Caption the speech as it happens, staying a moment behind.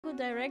who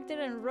directed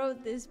and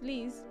wrote this,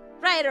 please.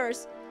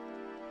 Writers.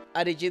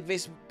 Arijit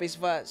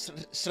Visva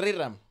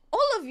Sriram.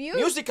 All of you.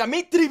 Music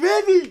Amit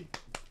Trivedi.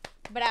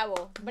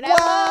 Bravo. Bravo.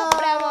 Wow.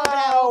 Bravo.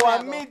 Bravo.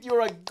 Bravo. Amit,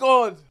 you're a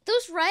god.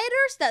 Those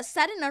writers that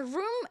sat in a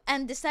room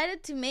and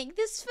decided to make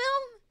this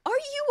film. Are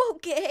you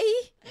okay?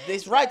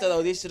 This writer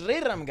though, this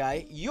Sriram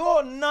guy,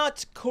 you're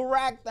not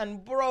correct,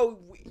 and bro,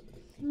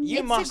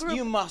 you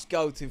must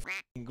go to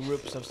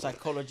groups of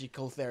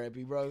psychological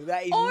therapy, bro.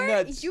 That is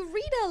nuts. You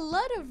read a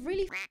lot of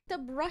really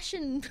up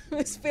Russian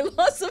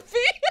philosophy.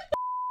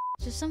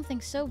 Just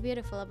something so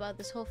beautiful about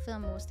this whole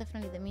film was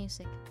definitely the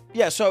music.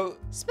 Yeah, so...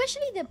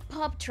 especially the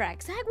pop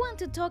tracks. I want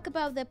to talk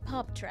about the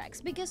pop tracks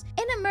because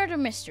in a murder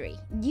mystery,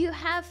 you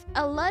have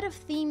a lot of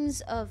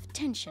themes of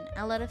tension,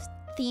 a lot of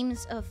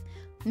themes of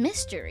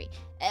mystery,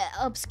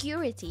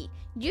 obscurity.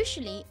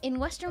 Usually in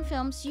Western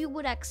films, you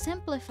would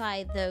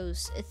exemplify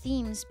those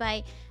themes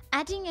by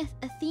adding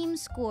a theme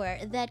score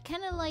that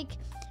kind of like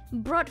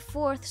brought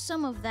forth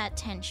some of that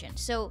tension.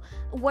 So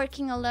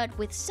working a lot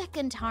with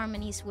second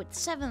harmonies, with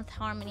seventh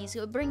harmonies,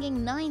 or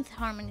bringing ninth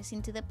harmonies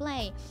into the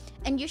play,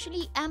 and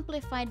usually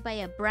amplified by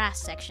a brass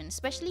section,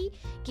 especially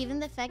given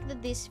the fact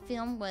that this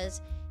film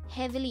was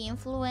heavily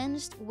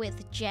influenced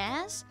with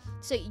jazz,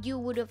 so you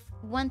would have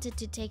wanted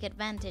to take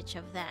advantage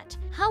of that.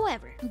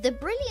 However, the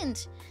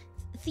brilliant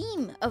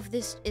theme of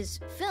this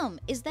film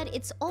is that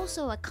it's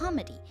also a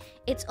comedy.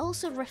 It's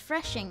also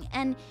refreshing,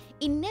 and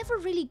it never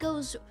really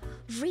goes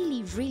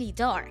really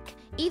dark,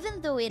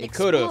 even though it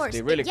explores.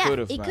 It really could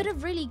have. It could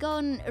have really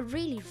gone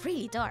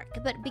really dark,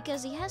 but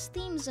because it has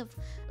themes of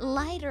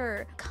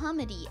lighter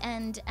comedy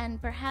and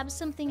perhaps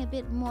something a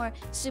bit more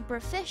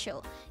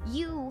superficial,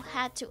 you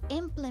had to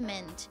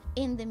implement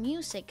in the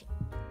music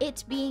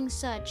it being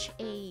such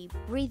a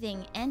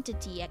breathing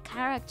entity, a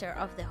character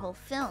of the whole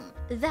film,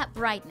 that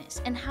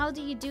brightness. And how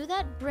do you do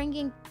that?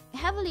 Bringing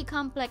heavily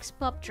complex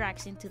pop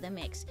tracks into the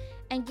mix,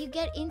 and you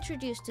get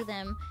introduced to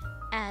them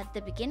at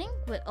the beginning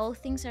where all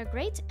things are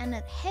great, and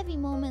at heavy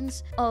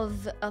moments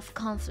of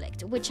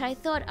conflict, which I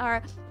thought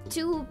are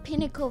two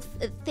pinnacle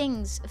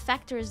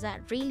factors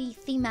that really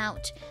theme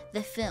out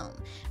the film.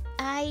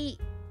 I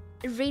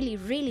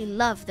really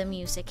love the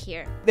music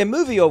here. The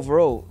movie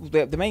overall,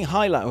 the main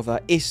highlight of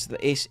that is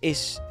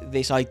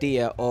this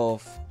idea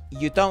of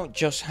you don't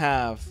just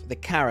have the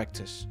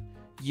characters,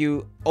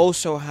 you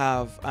also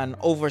have an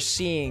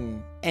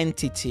overseeing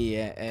entity,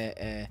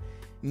 a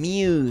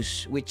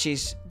muse, which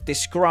is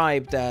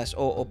described as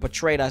or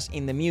portrayed as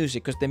in the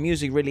music, because the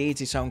music really is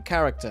its own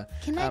character.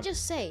 Can I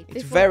just say,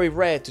 it's very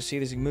rare to see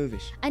this in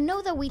movies. I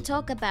know that we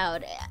talk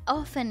about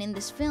often in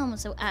this film,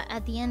 so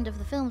at the end of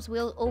the films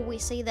we'll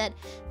always say that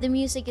the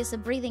music is a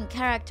breathing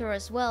character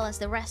as well as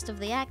the rest of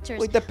the actors.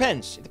 Well, it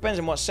depends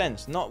in what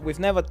sense. We've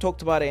never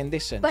talked about it in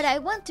this sense. But I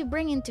want to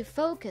bring into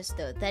focus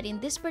though that in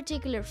this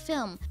particular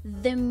film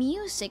the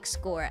music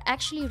score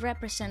actually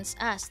represents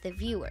us, the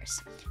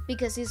viewers,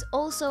 because it's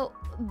also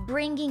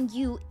bringing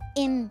you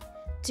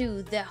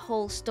into the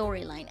whole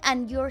storyline,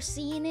 and you're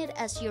seeing it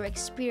as you're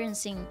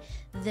experiencing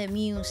the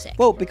music.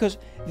 Well, because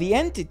the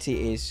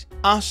entity is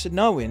us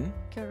knowing.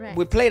 Correct.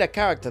 We played a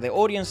character. The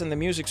audience and the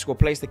music score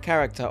plays the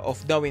character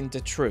of knowing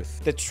the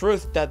truth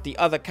that the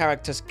other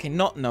characters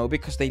cannot know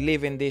because they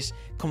live in this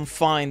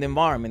confined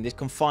environment, this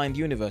confined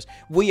universe.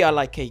 We are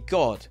like a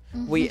god.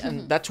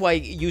 And that's why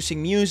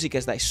using music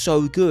as that is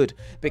so good,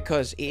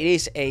 because it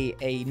is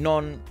a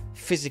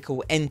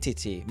non-physical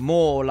entity,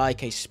 more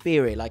like a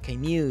spirit, like a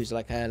muse,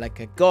 like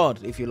a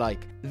god, if you like.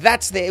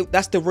 That's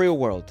the real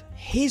world.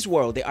 His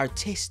world, the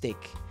artistic,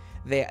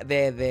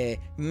 the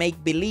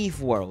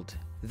make-believe world,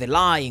 the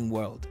lying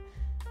world,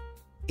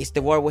 is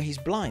the world where he's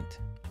blind.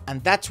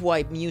 And that's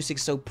why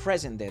music's so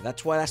present there.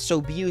 That's why that's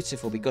so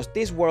beautiful, because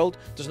this world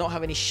does not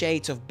have any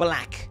shades of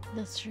black.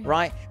 That's true.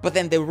 Right? But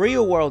then the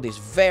real world is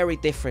very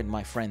different,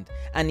 my friend.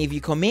 And if you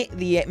commit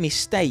the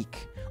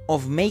mistake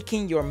of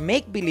making your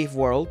make-believe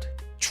world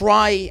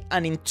try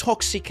and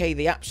intoxicate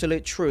the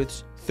absolute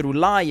truths through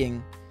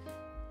lying,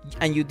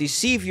 and you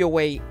deceive your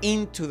way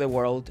into the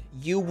world,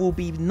 you will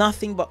be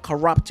nothing but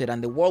corrupted,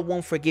 and the world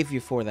won't forgive you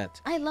for that.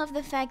 I love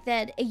the fact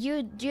that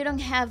you don't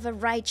have a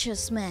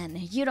righteous man,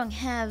 you don't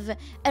have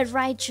a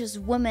righteous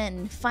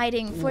woman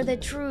fighting for the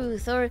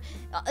truth, or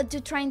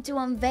trying to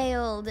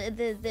unveil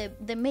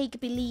the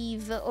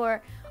make-believe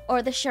or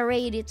the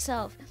charade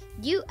itself.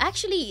 You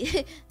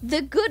actually,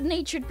 the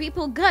good-natured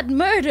people got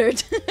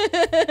murdered.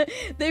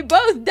 They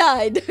both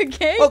died,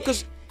 okay? Well,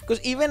 because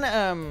even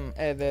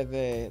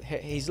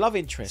his love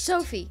interest,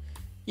 Sophie.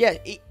 Yeah,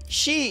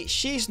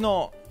 she's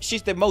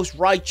the most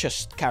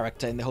righteous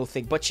character in the whole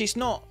thing, but she's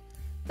not.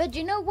 But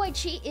you know what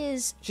she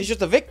is? She's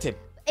just a victim.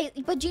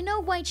 But you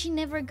know why she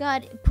never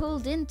got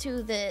pulled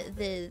into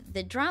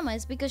the drama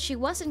is because she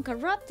wasn't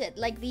corrupted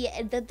like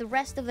the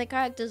rest of the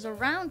characters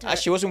around her.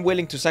 She wasn't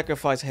willing to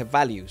sacrifice her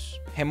values.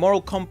 Her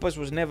moral compass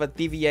was never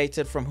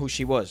deviated from who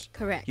she was.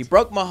 Correct. You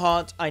broke my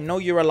heart. I know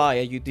you're a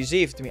liar. You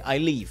deceived me. I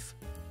leave.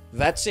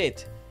 That's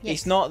it. Yes.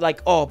 It's not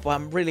like, oh, but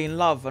I'm really in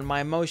love and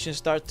my emotions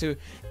start to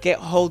get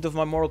hold of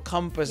my moral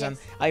compass and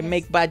I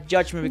make bad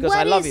judgment because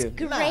I love you.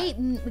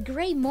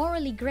 Gray,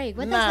 morally gray.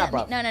 What does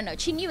that mean? No.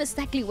 She knew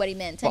exactly what he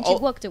meant and she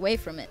walked away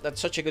from it.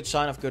 That's such a good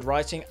sign of good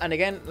writing. And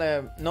again,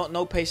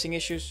 no pacing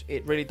issues.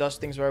 It really does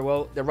things very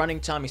well. The running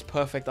time is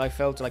perfect. I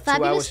felt like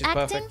Fabulous 2 hours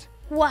is acting. perfect.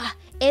 Wow,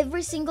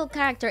 every single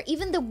character,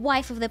 even the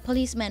wife of the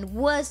policeman,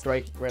 was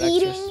Great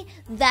eating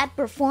that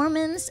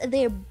performance.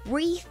 They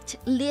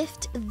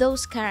lived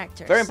those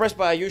characters. Very impressed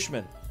by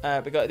Ayushman.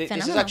 Because this is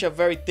Phenomenal. actually a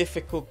very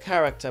difficult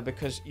character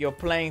because you're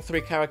playing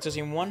 3 characters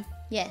in one.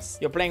 Yes.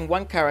 You're playing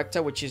one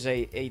character, which is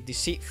a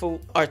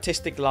deceitful,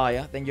 artistic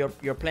liar. Then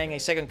you're playing a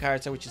second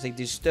character, which is a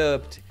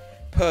disturbed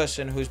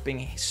person who's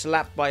being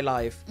slapped by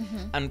life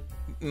and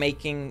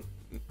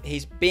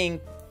he's being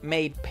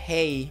made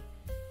pay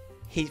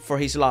for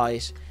his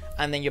lies.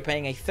 And then you're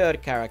playing a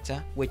third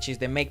character, which is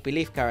the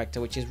make-believe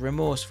character, which is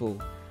remorseful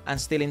and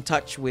still in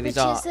touch with his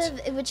art.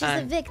 Which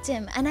is the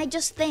victim. And I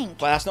just think...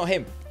 But that's not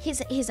him.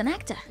 He's an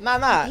actor. Nah.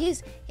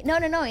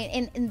 No.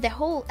 In the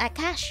whole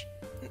Akash,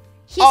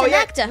 he's an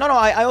actor. No.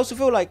 I also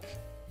feel like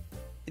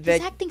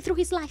he's acting through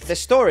his life. The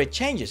story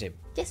changes him.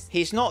 Yes.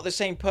 He's not the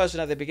same person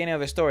at the beginning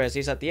of the story as he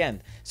is at the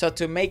end. So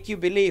to make you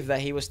believe that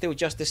he was still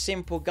just a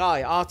simple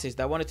guy, artist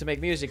that wanted to make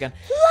music and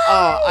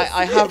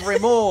I have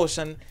remorse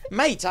and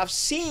mate, I've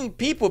seen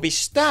people be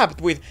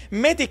stabbed with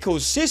medical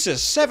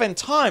scissors 7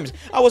 times.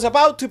 I was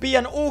about to be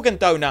an organ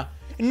donor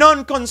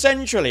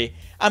non-consensually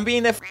and be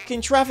in the fucking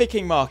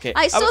trafficking market.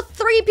 I saw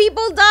 3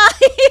 people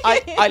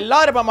die. I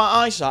lied about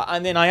my eyesight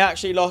and then I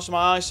actually lost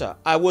my eyesight.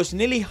 I was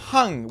nearly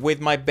hung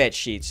with my bed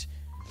sheets.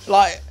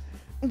 Like...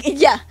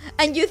 Yeah,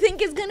 and you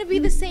think it's gonna be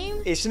the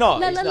same? It's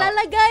not.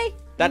 La guy.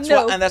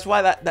 That's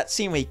why that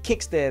scene where he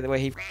kicks where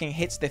he fucking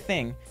hits the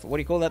thing. What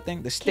do you call that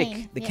thing? The stick,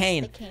 cane. the Yes,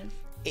 cane. the cane.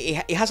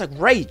 It has a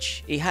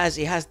rage. It has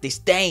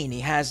disdain.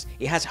 It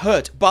has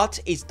hurt,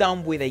 but it's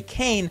done with a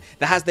cane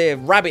that has the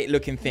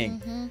rabbit-looking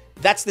thing.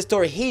 That's the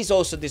story he's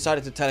also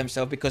decided to tell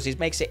himself because it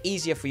makes it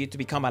easier for you to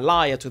become a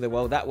liar to the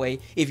world that way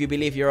if you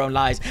believe your own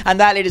lies. And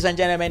that, ladies and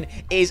gentlemen,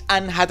 is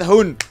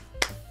AndhaDhun.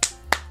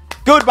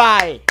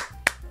 Goodbye.